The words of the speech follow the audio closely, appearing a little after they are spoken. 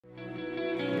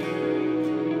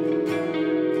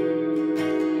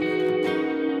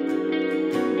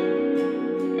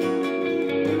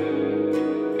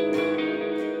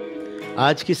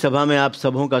आज की सभा में आप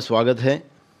सबों का स्वागत है।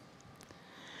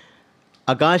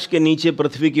 आकाश के नीचे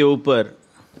पृथ्वी के ऊपर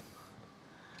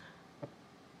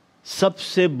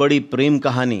सबसे बड़ी प्रेम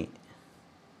कहानी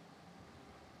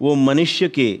वो मनुष्य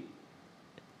के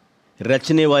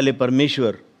रचने वाले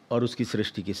परमेश्वर और उसकी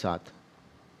सृष्टि के साथ।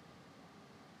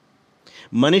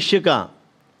 मनुष्य का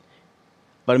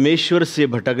परमेश्वर से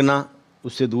भटकना,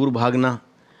 उससे दूर भागना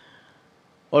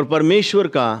और परमेश्वर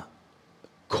का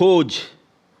खोज,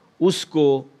 उसको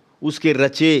उसके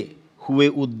रचे हुए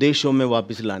उद्देश्यों में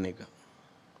वापस लाने का।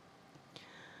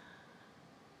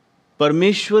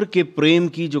 परमेश्वर के प्रेम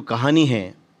की जो कहानी है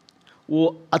वो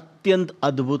अत्यंत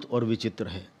अद्भुत और विचित्र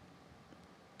है।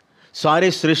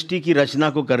 सारे सृष्टि की रचना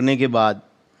को करने के बाद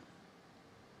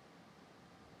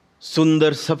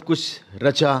सुंदर सब कुछ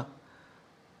रचा,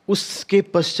 उसके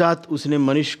पश्चात उसने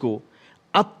मनुष्य को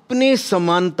अपने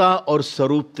समानता और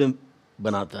स्वरूप में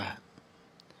बनाता है।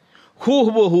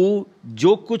 हूबहू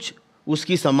जो कुछ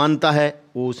उसकी समानता है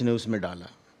वो उसने उसमें डाला,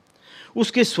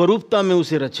 उसके स्वरूपता में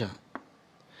उसे रचा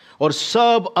और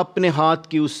सब अपने हाथ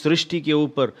की उस सृष्टि के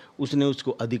ऊपर उसने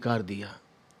उसको अधिकार दिया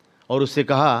और उससे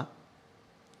कहा,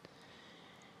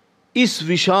 इस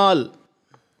विशाल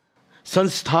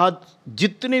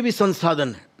जितने भी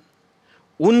संसाधन हैं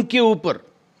उनके ऊपर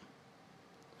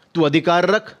तू अधिकार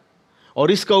रख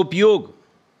और इसका उपयोग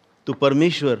तू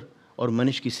परमेश्वर और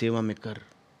मनुष्य की सेवा में कर।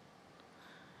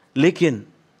 लेकिन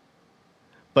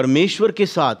परमेश्वर के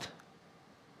साथ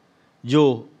जो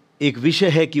एक विषय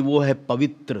है कि वो है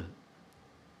पवित्र,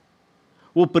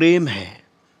 वो प्रेम है।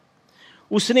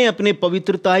 उसने अपने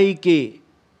पवित्रताई के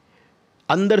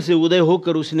अंदर से उदय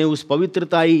होकर उसने उस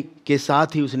पवित्रताई के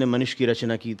साथ ही उसने मनुष्य की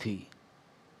रचना की थी।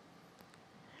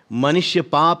 मनुष्य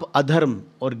पाप, अधर्म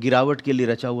और गिरावट के लिए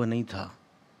रचा हुआ नहीं था।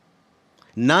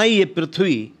 ना ही ये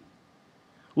पृथ्वी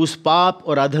उस पाप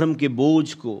और अधर्म के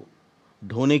बोझ को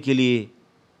ढोने के लिए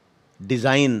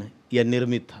डिजाइन या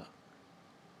निर्मित था।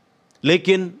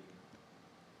 लेकिन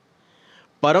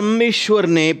परम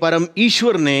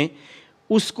ईश्वर ने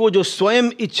उसको जो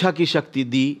स्वयं इच्छा की शक्ति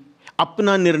दी,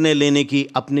 अपना निर्णय लेने की,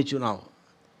 अपने चुनाव।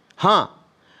 हां,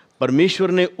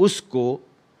 परमेश्वर ने उसको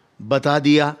बता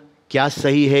दिया क्या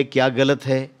सही है क्या गलत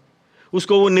है,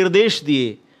 उसको वो निर्देश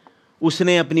दिए।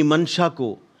 उसने अपनी मंशा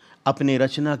को अपने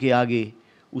रचना के आगे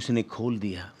उसने खोल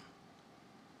दिया।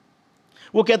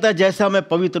 वो कहता है जैसा मैं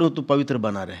पवित्र हूं तो पवित्र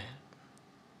बना रहे।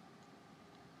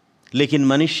 लेकिन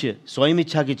मनुष्य स्वयं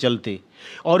इच्छा के चलते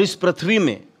और इस पृथ्वी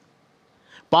में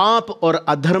पाप और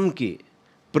अधर्म के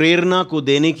प्रेरणा को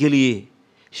देने के लिए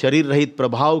शरीर रहित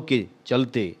प्रभाव के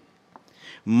चलते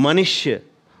मनुष्य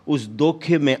उस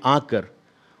धोखे में आकर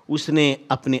उसने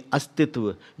अपने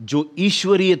अस्तित्व जो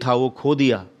ईश्वरीय था वो खो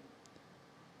दिया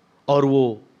और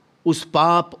वो उस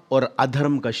पाप और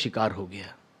अधर्म का शिकार हो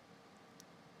गया।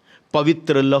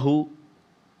 पवित्र लहू,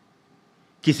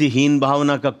 किसी हीन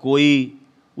भावना का कोई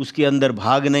उसके अंदर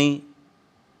भाग नहीं।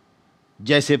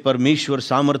 जैसे परमेश्वर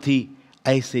सामर्थी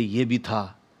ऐसे ये भी था।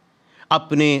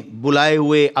 अपने बुलाए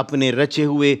हुए, अपने रचे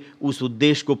हुए उस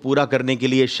उद्देश्य को पूरा करने के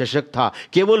लिए सशक्त था।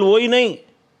 केवल वो ही नहीं,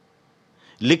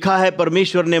 लिखा है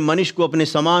परमेश्वर ने मनुष्य को अपने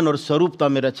समान और स्वरूपता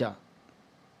में रचा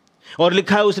और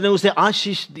लिखा है उसने उसे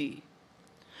आशीष दी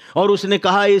और उसने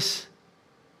कहा इस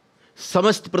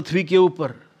समस्त पृथ्वी के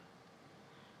ऊपर,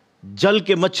 जल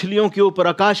के मछलियों के ऊपर,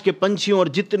 आकाश के पंछियों और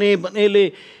जितने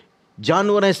बनेले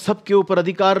जानवर हैं सबके ऊपर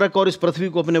अधिकार रख और इस पृथ्वी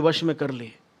को अपने वश में कर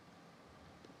ले।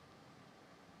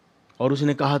 और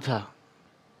उसने कहा था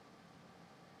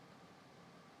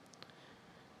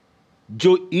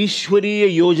जो ईश्वरीय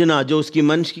योजना, जो उसकी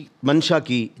मंशा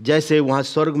की, जैसे वहां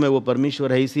स्वर्ग में वो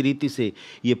परमेश्वर है इसी रीति से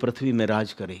ये पृथ्वी में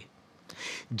राज करे।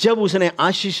 जब उसने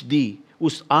आशीष दी,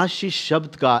 उस आशीष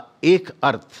शब्द का एक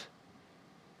अर्थ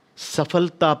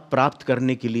सफलता प्राप्त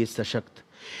करने के लिए सशक्त,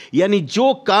 यानी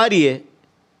जो कार्य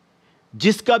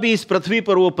जिसका भी इस पृथ्वी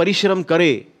पर वो परिश्रम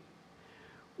करे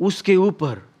उसके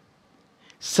ऊपर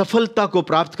सफलता को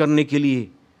प्राप्त करने के लिए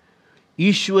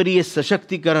ईश्वरीय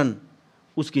सशक्तिकरण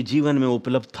उसके जीवन में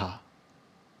उपलब्ध था।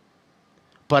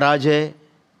 पराजय,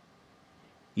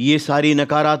 ये सारी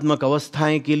नकारात्मक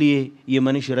अवस्थाएं के लिए ये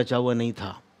मनुष्य रचा हुआ नहीं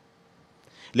था।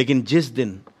 लेकिन जिस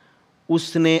दिन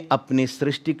उसने अपने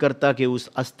सृष्टिकर्ता के उस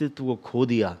अस्तित्व को खो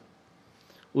दिया,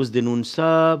 उस दिन उन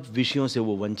सब विषयों से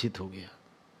वो वंचित हो गया।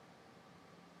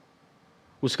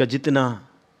 उसका जितना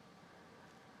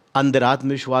अंदर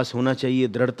आत्मविश्वास होना चाहिए,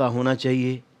 दृढ़ता होना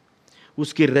चाहिए,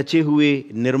 उसके रचे हुए,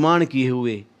 निर्माण किए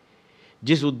हुए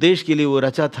जिस उद्देश्य के लिए वो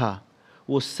रचा था,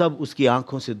 वो सब उसकी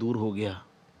आंखों से दूर हो गया।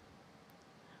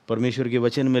 परमेश्वर के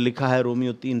वचन में लिखा है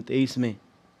रोमियो 3:23 में,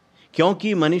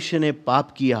 क्योंकि मनुष्य ने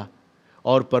पाप किया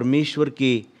और परमेश्वर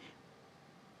के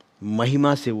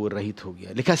महिमा से वो रहित हो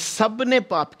गया। लिखा सब ने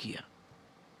पाप किया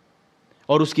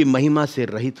और उसकी महिमा से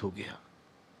रहित हो गया।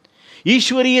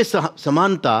 ईश्वरीय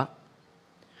समानता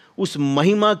उस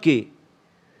महिमा के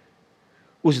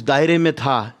उस दायरे में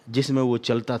था जिसमें वो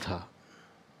चलता था,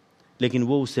 लेकिन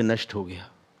वो उससे नष्ट हो गया।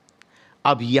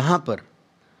 अब यहां पर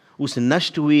उस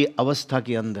नष्ट हुई अवस्था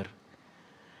के अंदर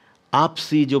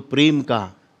आपसी जो प्रेम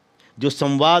का जो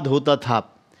संवाद होता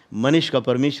था मनुष्य का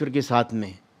परमेश्वर के साथ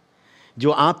में,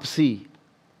 जो आपसी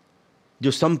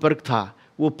जो संपर्क था,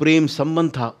 वो प्रेम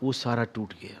संबंध था, वो सारा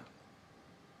टूट गया।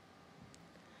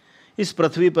 इस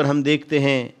पृथ्वी पर हम देखते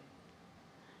हैं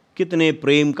कितने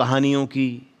प्रेम कहानियों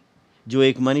की जो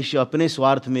एक मनुष्य अपने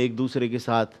स्वार्थ में एक दूसरे के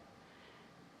साथ,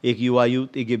 एक युवा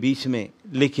युवती के बीच में,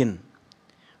 लेकिन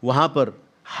वहाँ पर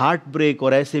हार्ट ब्रेक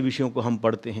और ऐसे विषयों को हम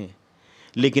पढ़ते हैं।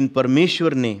 लेकिन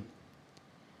परमेश्वर ने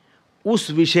उस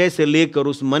विषय से लेकर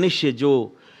उस मनुष्य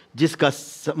जिसका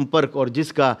संपर्क और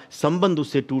जिसका संबंध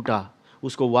उससे टूटा,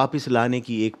 उसको वापस लाने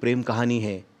की एक प्रेम कहानी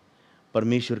है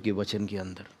परमेश्वर के वचन के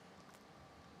अंदर।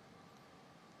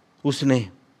 उसने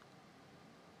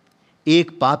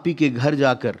एक पापी के घर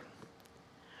जाकर,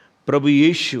 प्रभु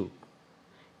यीशु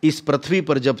इस पृथ्वी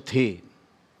पर जब थे,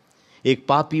 एक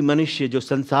पापी मनुष्य जो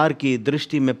संसार की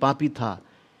दृष्टि में पापी था,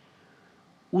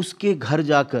 उसके घर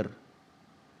जाकर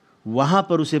वहाँ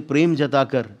पर उसे प्रेम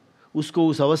जताकर उसको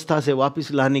उस अवस्था से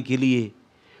वापस लाने के लिए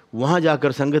वहाँ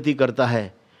जाकर संगति करता है।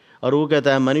 और वो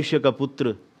कहता है मनुष्य का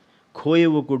पुत्र खोए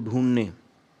हुए को ढूंढने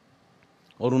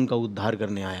और उनका उद्धार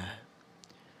करने आया है।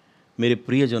 मेरे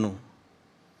प्रियजनों,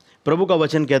 प्रभु का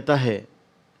वचन कहता है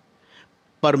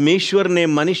परमेश्वर ने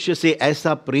मनुष्य से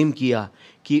ऐसा प्रेम किया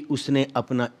कि उसने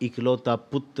अपना इकलौता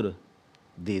पुत्र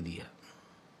दे दिया।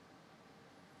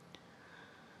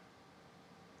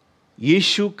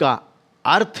 यीशु का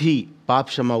अर्थ ही पाप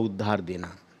क्षमा उद्धार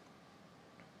देना।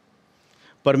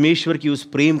 परमेश्वर की उस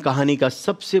प्रेम कहानी का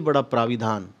सबसे बड़ा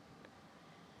प्राविधान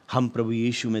हम प्रभु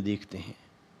यीशु में देखते हैं।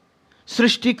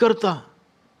 सृष्टिकर्ता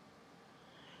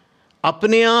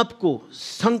अपने आप को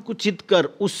संकुचित कर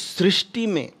उस सृष्टि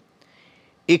में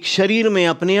एक शरीर में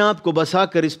अपने आप को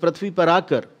बसाकर इस पृथ्वी पर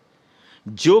आकर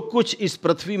जो कुछ इस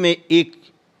पृथ्वी में एक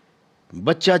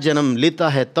बच्चा जन्म लेता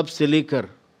है तब से लेकर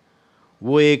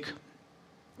वो एक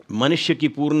मनुष्य की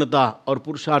पूर्णता और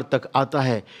पुरुषार्थ तक आता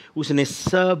है, उसने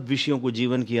सब विषयों को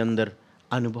जीवन के अंदर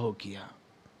अनुभव किया।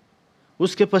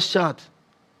 उसके पश्चात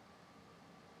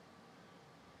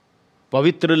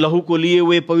पवित्र लहू को लिए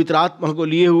हुए, पवित्र आत्मा को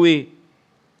लिए हुए,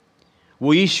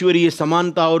 वो ईश्वरीय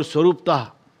समानता और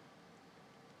स्वरूपता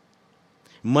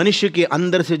मनुष्य के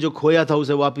अंदर से जो खोया था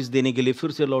उसे वापस देने के लिए,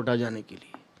 फिर से लौटा जाने के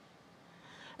लिए।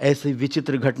 ऐसी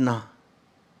विचित्र घटना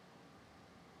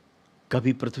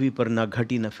कभी पृथ्वी पर ना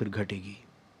घटी ना फिर घटेगी।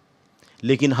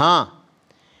 लेकिन हां,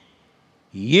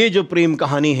 ये जो प्रेम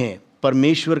कहानी है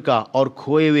परमेश्वर का और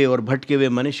खोए हुए और भटके हुए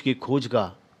मनुष्य की खोज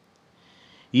का,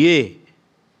 ये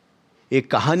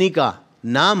एक कहानी का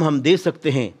नाम हम दे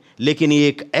सकते हैं, लेकिन ये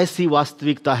एक ऐसी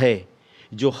वास्तविकता है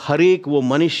जो हर एक वो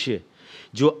मनुष्य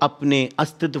जो अपने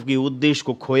अस्तित्व के उद्देश्य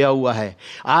को खोया हुआ है,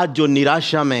 आज जो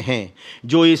निराशा में है,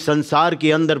 जो इस संसार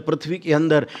के अंदर, पृथ्वी के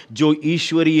अंदर, जो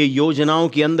ईश्वरीय योजनाओं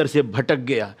के अंदर से भटक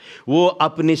गया, वो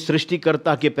अपने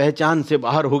सृष्टिकर्ता के पहचान से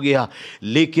बाहर हो गया।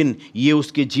 लेकिन ये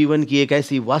उसके जीवन की एक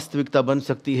ऐसी वास्तविकता बन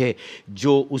सकती है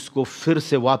जो उसको फिर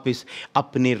से वापस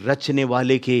अपने रचने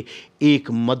वाले के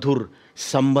एक मधुर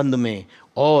संबंध में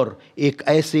और एक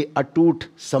ऐसे अटूट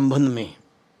संबंध में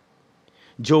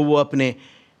जो वो अपने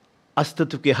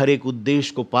अस्तित्व के हर एक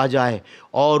उद्देश्य को पा जाए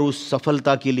और उस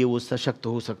सफलता के लिए वो सशक्त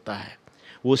हो सकता है।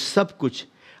 वो सब कुछ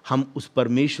हम उस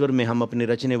परमेश्वर में, हम अपने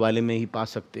रचने वाले में ही पा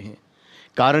सकते हैं।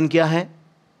 कारण क्या है?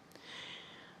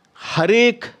 हर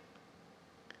एक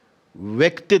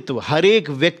व्यक्तित्व, हर एक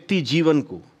व्यक्ति जीवन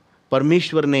को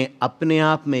परमेश्वर ने अपने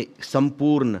आप में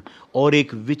संपूर्ण और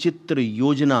एक विचित्र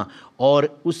योजना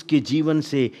और उसके जीवन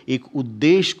से एक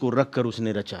उद्देश्य को रखकर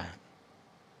उसने रचा है।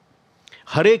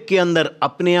 हर एक के अंदर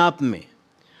अपने आप में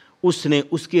उसने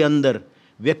उसके अंदर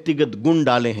व्यक्तिगत गुण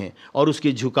डाले हैं और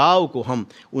उसके झुकाव को हम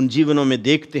उन जीवनों में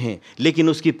देखते हैं। लेकिन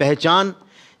उसकी पहचान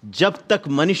जब तक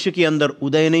मनुष्य के अंदर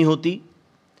उदय नहीं होती,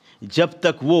 जब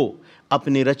तक वो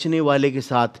अपने रचने वाले के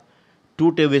साथ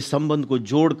टूटे हुए संबंध को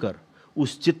जोड़कर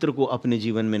उस चित्र को अपने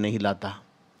जीवन में नहीं लाता।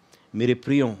 मेरे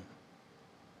प्रियों,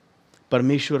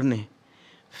 परमेश्वर ने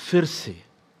फिर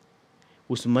से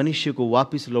उस मनुष्य को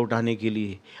वापस लौटाने के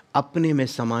लिए, अपने में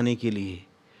समाने के लिए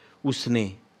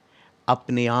उसने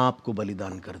अपने आप को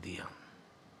बलिदान कर दिया।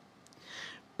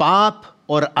 पाप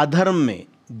और अधर्म में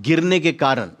गिरने के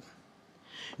कारण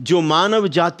जो मानव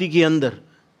जाति के अंदर,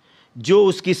 जो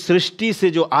उसकी सृष्टि से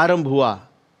जो आरंभ हुआ,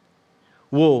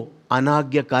 वो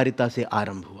अनाज्ञाकारिता से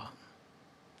आरंभ हुआ।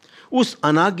 उस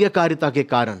अनाज्ञाकारिता के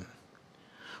कारण,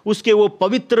 उसके वो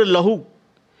पवित्र लहू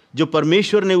जो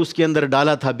परमेश्वर ने उसके अंदर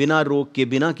डाला था, बिना रोग के,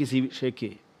 बिना किसी विषय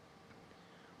के,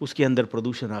 उसके अंदर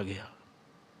प्रदूषण आ गया।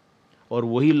 और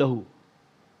वही लहू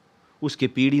उसके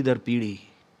पीढ़ी दर पीढ़ी,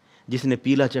 जिसने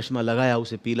पीला चश्मा लगाया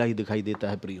उसे पीला ही दिखाई देता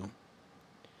है प्रियो।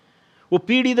 वो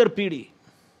पीढ़ी दर पीढ़ी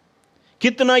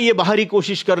कितना ये बाहरी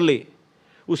कोशिश कर ले,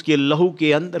 उसके लहू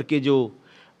के अंदर के जो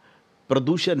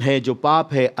प्रदूषण है, जो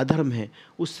पाप है, अधर्म है,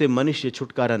 उससे मनुष्य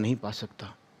छुटकारा नहीं पा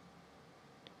सकता।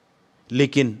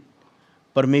 लेकिन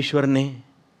परमेश्वर ने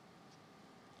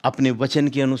अपने वचन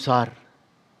के अनुसार,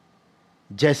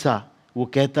 जैसा वो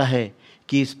कहता है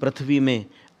कि इस पृथ्वी में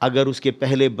अगर उसके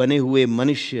पहले बने हुए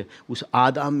मनुष्य, उस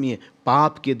आदम्य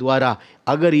पाप के द्वारा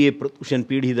अगर ये प्रदूषण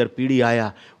पीढ़ी दर पीढ़ी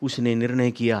आया, उसने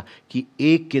निर्णय किया कि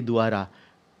एक के द्वारा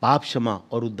पाप क्षमा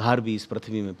और उद्धार भी इस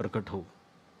पृथ्वी में प्रकट हो।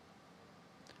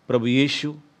 प्रभु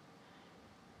यीशु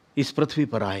इस पृथ्वी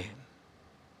पर आए,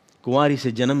 कुंवारी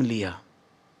से जन्म लिया,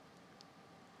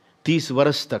 30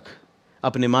 वर्ष तक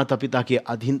अपने माता पिता के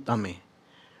अधीनता में,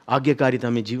 आज्ञाकारिता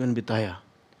में जीवन बिताया।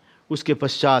 उसके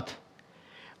पश्चात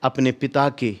अपने पिता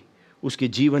के, उसके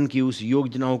जीवन की उस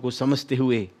योजनाओं को समझते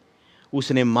हुए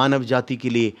उसने मानव जाति के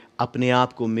लिए अपने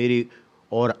आप को, मेरे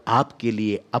और आपके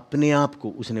लिए अपने आप को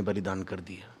उसने बलिदान कर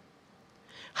दिया।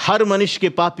 हर मनुष्य के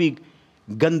पापी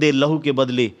गंदे लहू के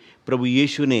बदले प्रभु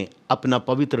यीशु ने अपना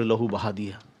पवित्र लहू बहा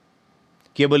दिया।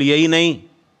 केवल यही नहीं,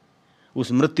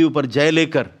 उस मृत्यु पर जय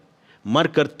लेकर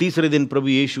मरकर तीसरे दिन प्रभु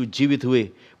यीशु जीवित हुए।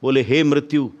 बोले, हे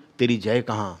मृत्यु तेरी जय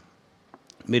कहाँ।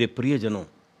 मेरे प्रियजनों,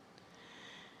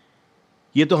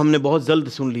 ये तो हमने बहुत जल्द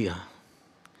सुन लिया,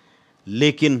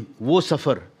 लेकिन वो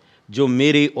सफ़र जो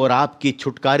मेरे और आपके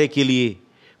छुटकारे के लिए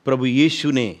प्रभु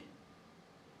यीशु ने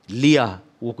लिया,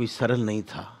 वो कोई सरल नहीं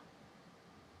था।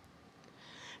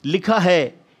 लिखा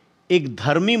है, एक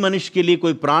धर्मी मनुष्य के लिए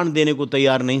कोई प्राण देने को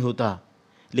तैयार नहीं होता,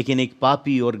 लेकिन एक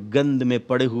पापी और गंध में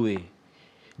पड़े हुए,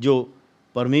 जो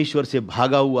परमेश्वर से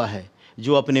भागा हुआ है,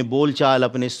 जो अपने बोलचाल,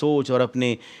 अपने सोच और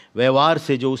अपने व्यवहार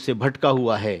से जो उससे भटका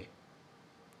हुआ है,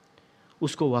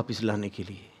 उसको वापस लाने के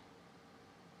लिए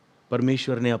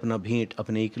परमेश्वर ने अपना भेंट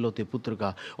अपने इकलौते पुत्र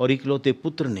का, और इकलौते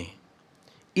पुत्र ने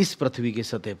इस पृथ्वी के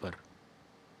सतह पर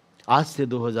आज से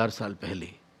 2000 साल पहले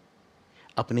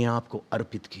अपने आप को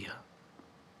अर्पित किया।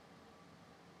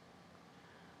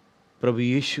 प्रभु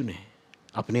यीशु ने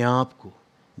अपने आप को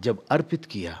जब अर्पित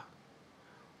किया,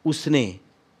 उसने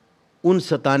उन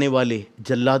सताने वाले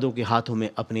जल्लादों के हाथों में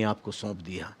अपने आप को सौंप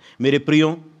दिया। मेरे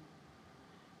प्रियो,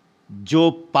 जो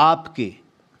पाप के,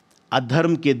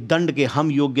 अधर्म के दंड के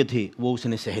हम योग्य थे, वो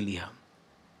उसने सह लिया।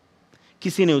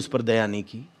 किसी ने उस पर दया नहीं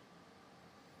की।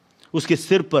 उसके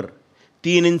सिर पर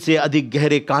 3 इंच से अधिक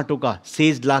गहरे कांटों का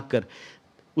सेज लाकर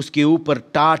उसके ऊपर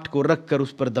टाट को रखकर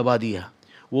उस पर दबा दिया।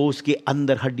 वो उसके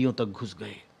अंदर हड्डियों तक घुस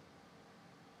गए,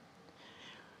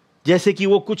 जैसे कि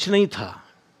वो कुछ नहीं था।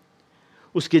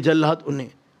 उसके जल्लादों ने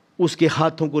उसके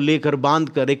हाथों को लेकर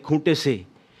बांधकर एक खूंटे से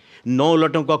 9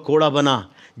 लटों का कोड़ा बना,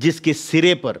 जिसके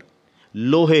सिरे पर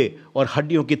लोहे और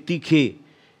हड्डियों के तीखे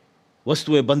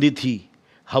वस्तुएं बंधी थी।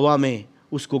 हवा में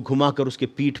उसको घुमाकर उसके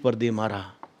पीठ पर दे मारा।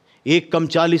 एक कम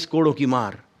 40 कोड़ों की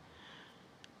मार।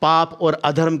 पाप और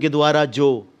अधर्म के द्वारा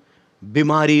जो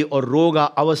बीमारी और रोगा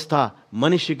अवस्था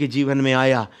मनुष्य के जीवन में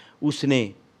आया,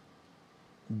 उसने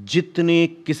जितने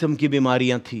किस्म की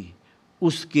बीमारियां थी,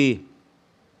 उसके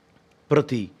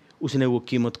प्रति उसने वो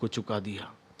कीमत को चुका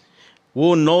दिया।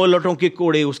 वो 9 लटों के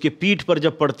कोड़े उसके पीठ पर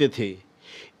जब पड़ते थे,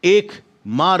 एक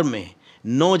मार में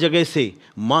 9 जगह से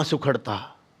मांस उखड़ता।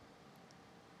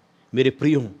 मेरे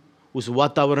प्रियो, उस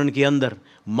वातावरण के अंदर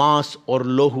मांस और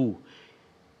लोहू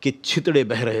के छितड़े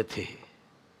बह रहे थे।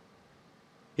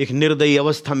 एक निर्दयी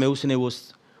अवस्था में उसने वो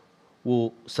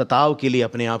सताव के लिए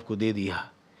अपने आप को दे दिया।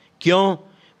 क्यों?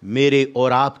 मेरे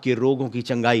और आपके रोगों की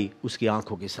चंगाई उसकी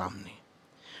आंखों के सामने।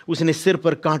 उसने सिर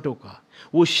पर कांटों का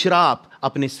वो श्राप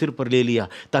अपने सिर पर ले लिया,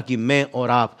 ताकि मैं और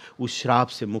आप उस श्राप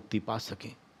से मुक्ति पा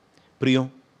सकें। प्रियो,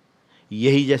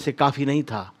 यही जैसे काफ़ी नहीं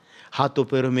था, हाथों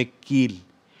पैरों में कील,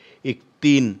 एक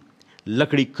 3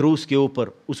 लकड़ी क्रूस के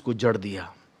ऊपर उसको जड़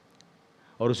दिया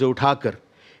और उसे उठाकर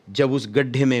जब उस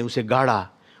गड्ढे में उसे गाड़ा,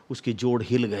 उसके जोड़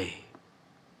हिल गए।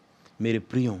 मेरे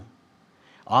प्रियो,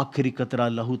 आखिरी कतरा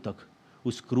लहू तक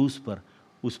उस क्रूस पर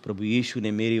उस प्रभु यीशु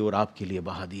ने मेरे और आपके लिए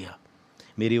बहा दिया।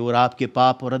 मेरे और आपके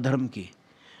पाप और अधर्म के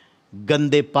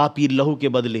गंदे पापी लहू के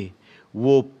बदले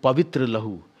वो पवित्र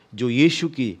लहू जो यीशु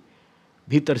के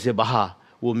भीतर से बहा,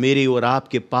 वो मेरे और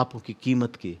आपके पापों की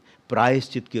कीमत के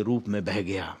प्रायश्चित के रूप में बह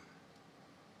गया।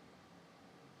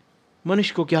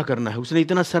 मनुष्य को क्या करना है? उसने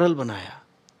इतना सरल बनाया।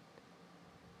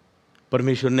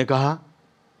 परमेश्वर ने कहा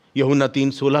यूहन्ना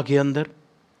 3:16 के अंदर,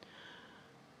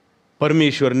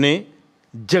 परमेश्वर ने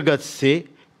जगत से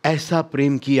ऐसा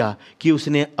प्रेम किया कि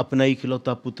उसने अपना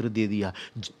इकलौता पुत्र दे दिया,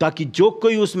 ताकि जो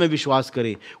कोई उसमें विश्वास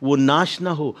करे वो नाश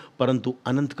ना हो परंतु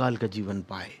अनंत काल का जीवन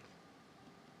पाए।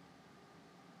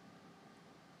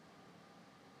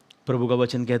 प्रभु का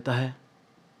वचन कहता है,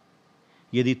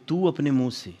 यदि तू अपने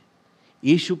मुंह से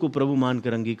यीशु को प्रभु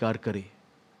मानकर अंगीकार करे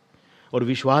और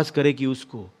विश्वास करे कि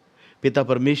उसको पिता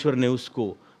परमेश्वर ने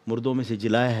उसको मुर्दों में से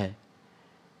जिलाया है,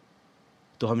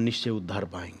 तो हम निश्चय उद्धार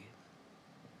पाएंगे।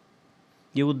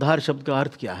 ये उद्धार शब्द का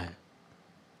अर्थ क्या है?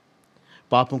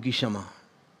 पापों की क्षमा,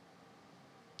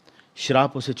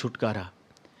 श्रापों से छुटकारा,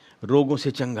 रोगों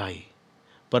से चंगाई,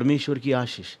 परमेश्वर की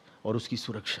आशीष और उसकी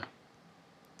सुरक्षा।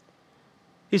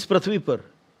 इस पृथ्वी पर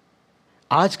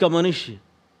आज का मनुष्य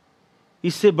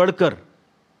इससे बढ़कर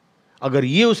अगर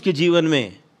ये उसके जीवन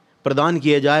में प्रदान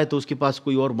किया जाए तो उसके पास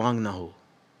कोई और मांग ना हो।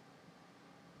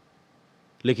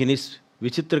 लेकिन इस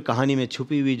विचित्र कहानी में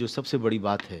छुपी हुई जो सबसे बड़ी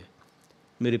बात है,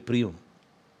 मेरे प्रियो,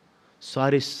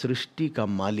 सारे सृष्टि का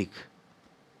मालिक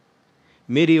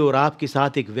मेरी और आपके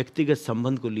साथ एक व्यक्तिगत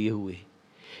संबंध को लिए हुए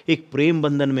एक प्रेम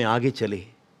बंधन में आगे चले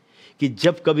कि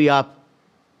जब कभी आप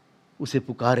उसे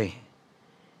पुकारें,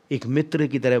 एक मित्र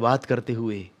की तरह बात करते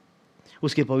हुए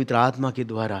उसके पवित्र आत्मा के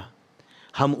द्वारा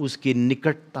हम उसकी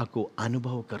निकटता को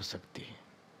अनुभव कर सकते हैं।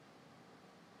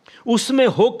 उसमें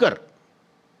होकर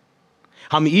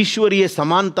हम ईश्वरीय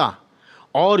समानता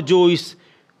और जो इस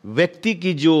व्यक्ति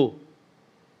की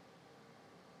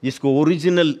जिसको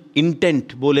ओरिजिनल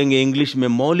इंटेंट बोलेंगे इंग्लिश में,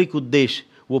 मौलिक उद्देश्य,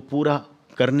 वो पूरा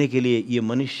करने के लिए ये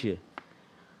मनुष्य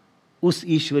उस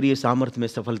ईश्वरीय सामर्थ्य में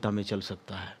सफलता में चल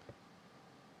सकता है।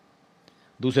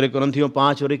 दूसरे कुरिन्थियों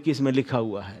 5:21 में लिखा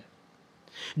हुआ है,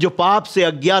 जो पाप से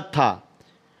अज्ञात था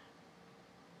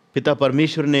पिता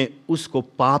परमेश्वर ने उसको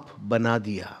पाप बना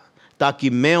दिया ताकि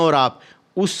मैं और आप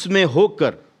उसमें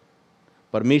होकर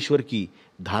परमेश्वर की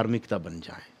धार्मिकता बन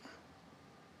जाएं।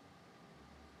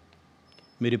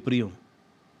 मेरे प्रियो,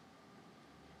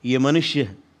 ये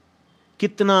मनुष्य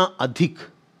कितना अधिक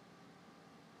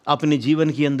अपने जीवन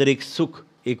के अंदर एक सुख,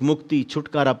 एक मुक्ति,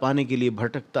 छुटकारा पाने के लिए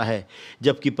भटकता है,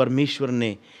 जबकि परमेश्वर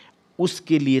ने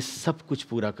उसके लिए सब कुछ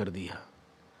पूरा कर दिया।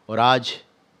 और आज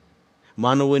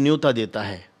मानो वो न्योता देता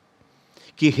है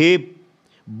कि हे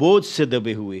बोझ से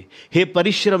दबे हुए, हे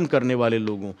परिश्रम करने वाले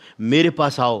लोगों, मेरे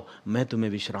पास आओ, मैं तुम्हें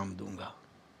विश्राम दूंगा।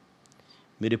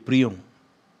 मेरे प्रियो,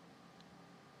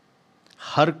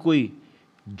 हर कोई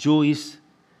जो इस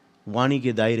वाणी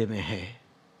के दायरे में है,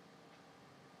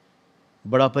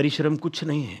 बड़ा परिश्रम कुछ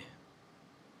नहीं है।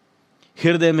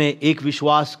 हृदय में एक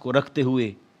विश्वास को रखते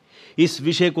हुए, इस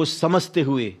विषय को समझते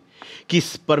हुए कि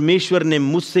परमेश्वर ने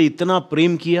मुझसे इतना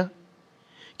प्रेम किया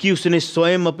कि उसने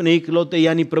स्वयं अपने इकलौते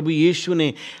यानी प्रभु यीशु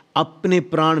ने अपने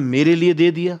प्राण मेरे लिए दे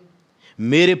दिया,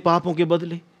 मेरे पापों के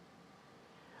बदले।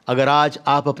 अगर आज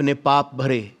आप अपने पाप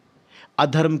भरे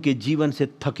अधर्म के जीवन से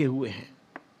थके हुए हैं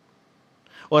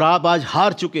और आप आज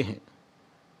हार चुके हैं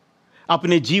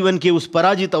अपने जीवन के उस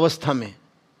पराजित अवस्था में,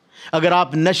 अगर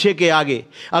आप नशे के आगे,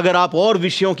 अगर आप और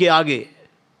विषयों के आगे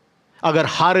अगर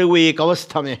हारे हुए एक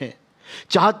अवस्था में हैं,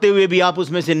 चाहते हुए भी आप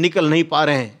उसमें से निकल नहीं पा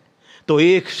रहे हैं, तो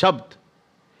एक शब्द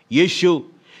यीशु,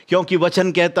 क्योंकि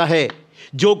वचन कहता है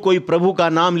जो कोई प्रभु का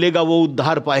नाम लेगा वो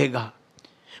उद्धार पाएगा।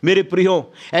 मेरे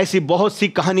प्रियो, ऐसी बहुत सी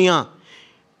कहानियां,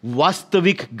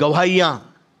 वास्तविक गवाहियां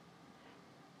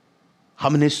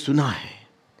हमने सुना है,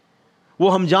 वो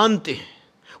हम जानते हैं,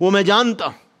 वो मैं जानता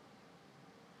हूं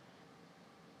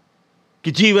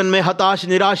कि जीवन में हताश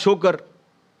निराश होकर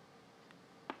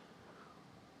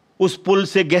उस पुल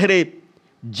से गहरे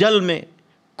जल में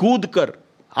कूदकर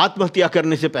आत्महत्या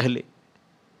करने से पहले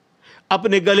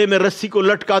अपने गले में रस्सी को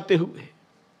लटकाते हुए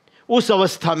उस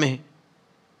अवस्था में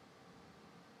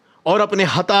और अपने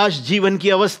हताश जीवन की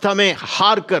अवस्था में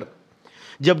हार कर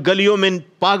जब गलियों में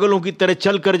पागलों की तरह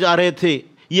चल कर जा रहे थे,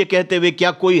 ये कहते हुए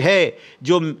क्या कोई है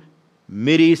जो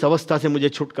मेरी इस अवस्था से मुझे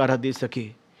छुटकारा दे सके।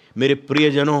 मेरे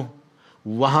प्रियजनों,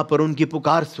 वहां पर उनकी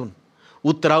पुकार सुन,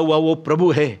 उतरा हुआ वो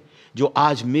प्रभु है जो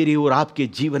आज मेरी और आपके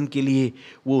जीवन के लिए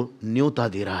वो न्योता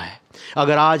दे रहा है।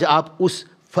 अगर आज आप उस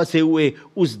फंसे हुए,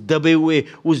 उस दबे हुए,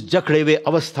 उस जकड़े हुए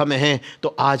अवस्था में हैं,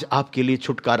 तो आज आपके लिए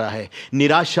छुटकारा है।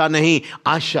 निराशा नहीं,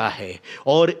 आशा है।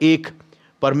 और एक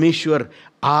परमेश्वर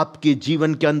आपके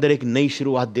जीवन के अंदर एक नई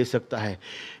शुरुआत दे सकता है।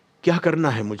 क्या करना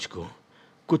है मुझको?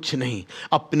 कुछ नहीं,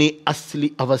 अपनी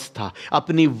असली अवस्था,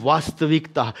 अपनी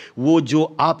वास्तविकता, वो जो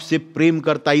आपसे प्रेम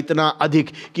करता इतना अधिक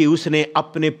कि उसने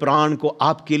अपने प्राण को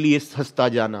आपके लिए सस्ता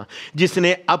जाना,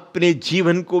 जिसने अपने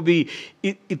जीवन को भी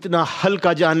इतना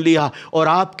हल्का जान लिया और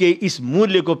आपके इस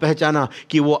मूल्य को पहचाना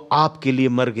कि वो आपके लिए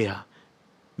मर गया।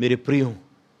 मेरे प्रियो,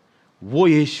 वो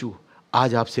यीशु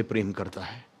आज आपसे प्रेम करता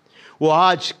है। वो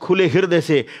आज खुले हृदय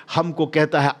से हमको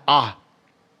कहता है, आ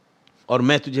और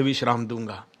मैं तुझे विश्राम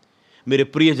दूंगा। मेरे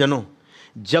प्रियजनों,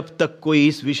 जब तक कोई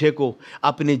इस विषय को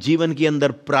अपने जीवन के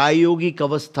अंदर प्रायोगिक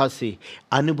अवस्था से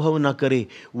अनुभव ना करे,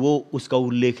 वो उसका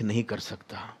उल्लेख नहीं कर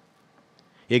सकता।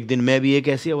 एक दिन मैं भी एक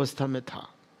ऐसी अवस्था में था,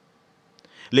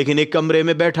 लेकिन एक कमरे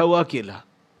में बैठा हुआ अकेला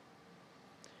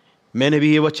मैंने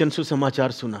भी ये वचन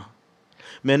सुसमाचार सुना।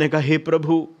 मैंने कहा, हे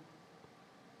प्रभु,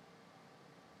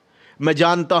 मैं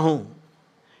जानता हूं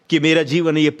कि मेरा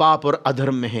जीवन ये पाप और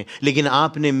अधर्म में है, लेकिन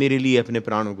आपने मेरे लिए अपने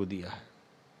प्राणों को दिया है।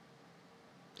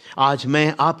 आज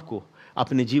मैं आपको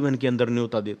अपने जीवन के अंदर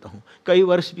न्योता देता हूं। कई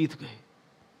वर्ष बीत गए।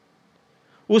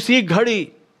 उसी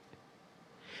घड़ी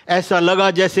ऐसा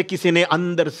लगा जैसे किसी ने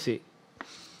अंदर से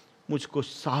मुझको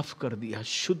साफ कर दिया,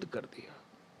 शुद्ध कर दिया।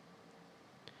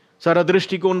 सारा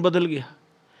दृष्टिकोण बदल गया,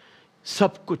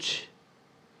 सब कुछ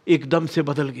एकदम से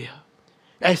बदल गया।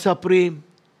 ऐसा प्रेम,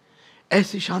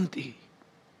 ऐसी शांति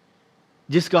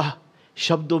जिसका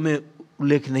शब्दों में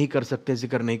उल्लेख नहीं कर सकते,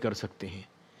 जिक्र नहीं कर सकते हैं।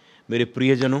 मेरे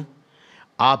प्रियजनों,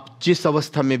 आप जिस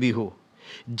अवस्था में भी हो,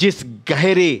 जिस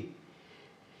गहरे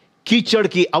कीचड़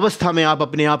की अवस्था में आप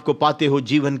अपने आप को पाते हो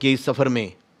जीवन के इस सफर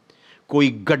में, कोई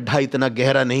गड्ढा इतना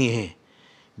गहरा नहीं है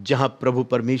जहां प्रभु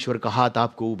परमेश्वर का हाथ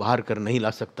आपको उभार कर नहीं ला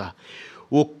सकता।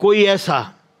 वो कोई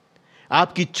ऐसा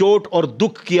आपकी चोट और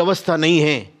दुख की अवस्था नहीं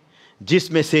है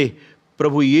जिसमें से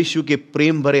प्रभु यीशु के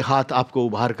प्रेम भरे हाथ आपको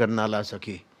उभार कर ना ला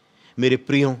सके। मेरे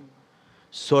प्रियों,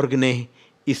 स्वर्ग ने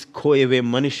इस खोए हुए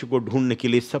मनुष्य को ढूंढने के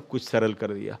लिए सब कुछ सरल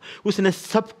कर दिया। उसने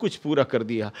सब कुछ पूरा कर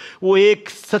दिया। वो एक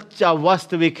सच्चा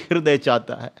वास्तविक हृदय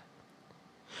चाहता है,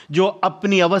 जो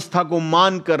अपनी अवस्था को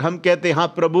मानकर हम कहते हैं, हाँ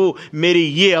प्रभु, मेरी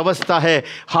ये अवस्था है,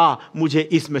 हाँ मुझे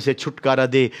इसमें से छुटकारा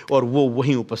दे, और वो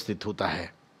वहीं उपस्थित होता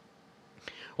है।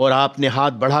 और आपने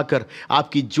हाथ बढ़ाकर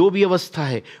आपकी जो भी अवस्था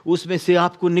है उसमें से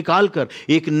आपको निकालकर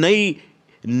एक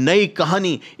नई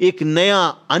कहानी, एक नया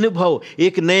अनुभव,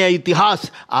 एक नया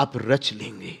इतिहास आप रच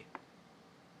लेंगे।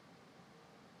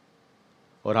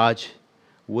 और आज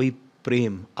वही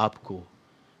प्रेम आपको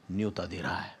न्योता दे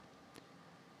रहा है।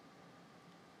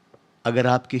 अगर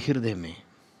आपके हृदय में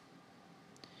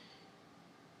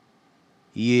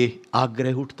ये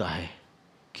आग्रह उठता है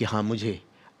कि हाँ, मुझे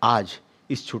आज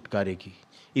इस छुटकारे की,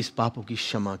 इस पापों की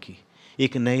क्षमा की,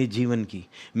 एक नए जीवन की,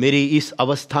 मेरी इस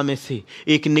अवस्था में से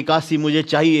एक निकासी मुझे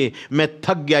चाहिए, मैं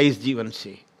थक गया इस जीवन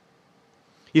से,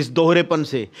 इस दोहरेपन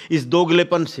से, इस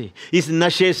दोगलेपन से, इस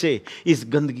नशे से, इस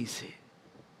गंदगी से,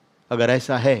 अगर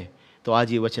ऐसा है तो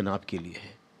आज ये वचन आपके लिए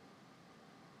है।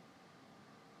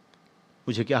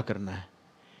 मुझे क्या करना है?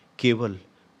 केवल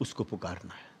उसको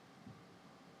पुकारना है।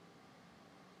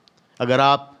 अगर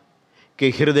आप के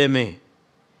हृदय में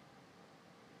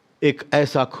एक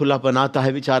ऐसा खुलापन आता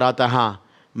है, विचार आता है, हाँ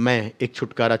मैं एक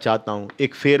छुटकारा चाहता हूँ,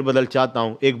 एक फेरबदल चाहता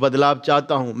हूँ, एक बदलाव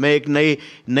चाहता हूँ, मैं एक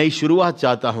नई शुरुआत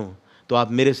चाहता हूँ, तो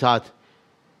आप मेरे साथ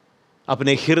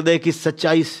अपने हृदय की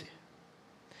सच्चाई से,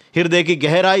 हृदय की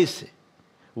गहराई से,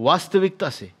 वास्तविकता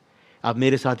से आप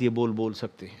मेरे साथ ये बोल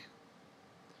सकते हैं।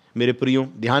 मेरे प्रियो,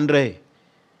 ध्यान रहे,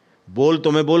 बोल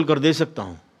तो मैं बोल कर दे सकता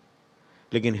हूँ,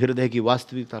 लेकिन हृदय की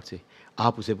वास्तविकता से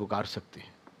आप उसे पुकार सकते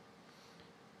हैं,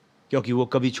 क्योंकि वो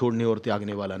कभी छोड़ने और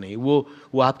त्यागने वाला नहीं।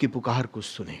 वो आपकी पुकार को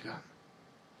सुनेगा।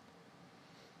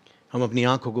 हम अपनी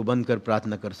आंखों को बंद कर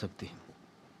प्रार्थना कर सकते हैं।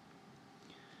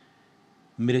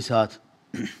 मेरे साथ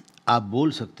आप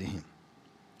बोल सकते हैं,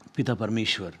 पिता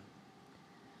परमेश्वर,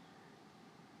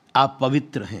 आप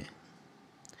पवित्र हैं,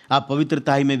 आप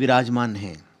पवित्रताई में विराजमान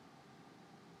हैं।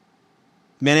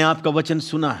 मैंने आपका वचन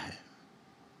सुना है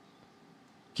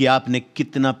कि आपने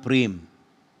कितना प्रेम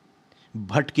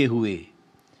भटके हुए,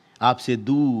 आपसे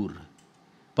दूर,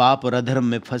 पाप और अधर्म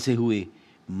में फंसे हुए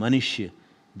मनुष्य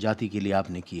जाति के लिए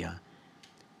आपने किया।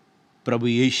 प्रभु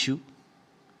यीशु,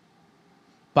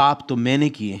 पाप तो मैंने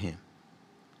किए हैं,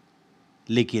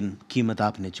 लेकिन कीमत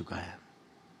आपने चुकाया।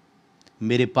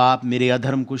 मेरे पाप, मेरे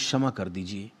अधर्म को क्षमा कर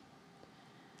दीजिए।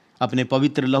 अपने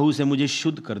पवित्र लहू से मुझे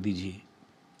शुद्ध कर दीजिए।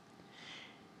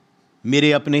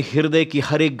 मेरे अपने हृदय की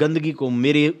हर एक गंदगी को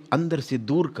मेरे अंदर से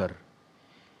दूर कर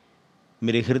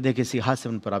मेरे हृदय के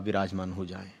सिंहासन पर आप विराजमान हो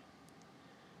जाएं।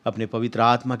 अपने पवित्र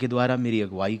आत्मा के द्वारा मेरी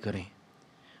अगुवाई करें।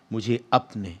 मुझे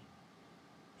अपने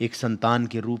एक संतान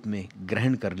के रूप में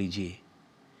ग्रहण कर लीजिए।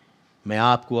 मैं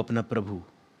आपको अपना प्रभु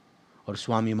और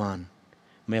स्वामी मान,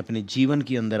 मैं अपने जीवन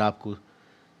के अंदर आपको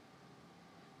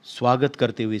स्वागत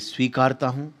करते हुए स्वीकारता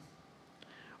हूँ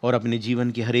और अपने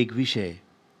जीवन के हर एक विषय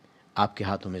आपके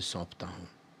हाथों में सौंपता हूँ।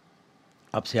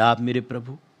 अब से आप मेरे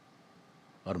प्रभु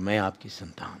और मैं आपकी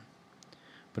संतान।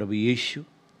 प्रभु यीशु,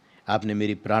 आपने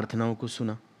मेरी प्रार्थनाओं को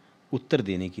सुना, उत्तर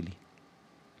देने के लिए,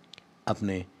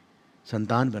 अपने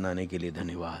संतान बनाने के लिए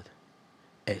धन्यवाद।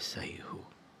 ऐसा ही हो।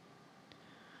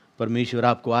 परमेश्वर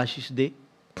आपको आशीष दे।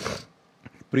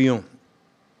 प्रियो,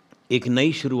 एक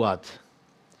नई शुरुआत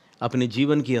अपने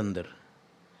जीवन के अंदर,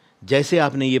 जैसे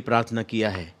आपने ये प्रार्थना किया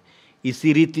है,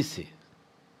 इसी रीति से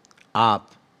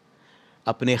आप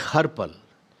अपने हर पल,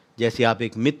 जैसे आप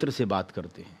एक मित्र से बात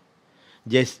करते हैं,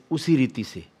 जैसे उसी रीति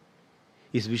से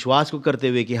इस विश्वास को करते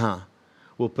हुए कि हाँ,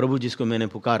 वो प्रभु जिसको मैंने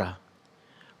पुकारा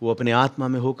वो अपने आत्मा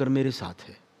में होकर मेरे साथ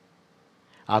है,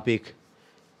 आप एक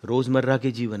रोज़मर्रा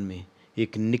के जीवन में,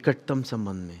 एक निकटतम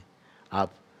संबंध में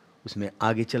आप उसमें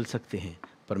आगे चल सकते हैं।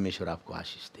 परमेश्वर आपको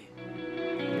आशीष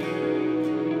दे।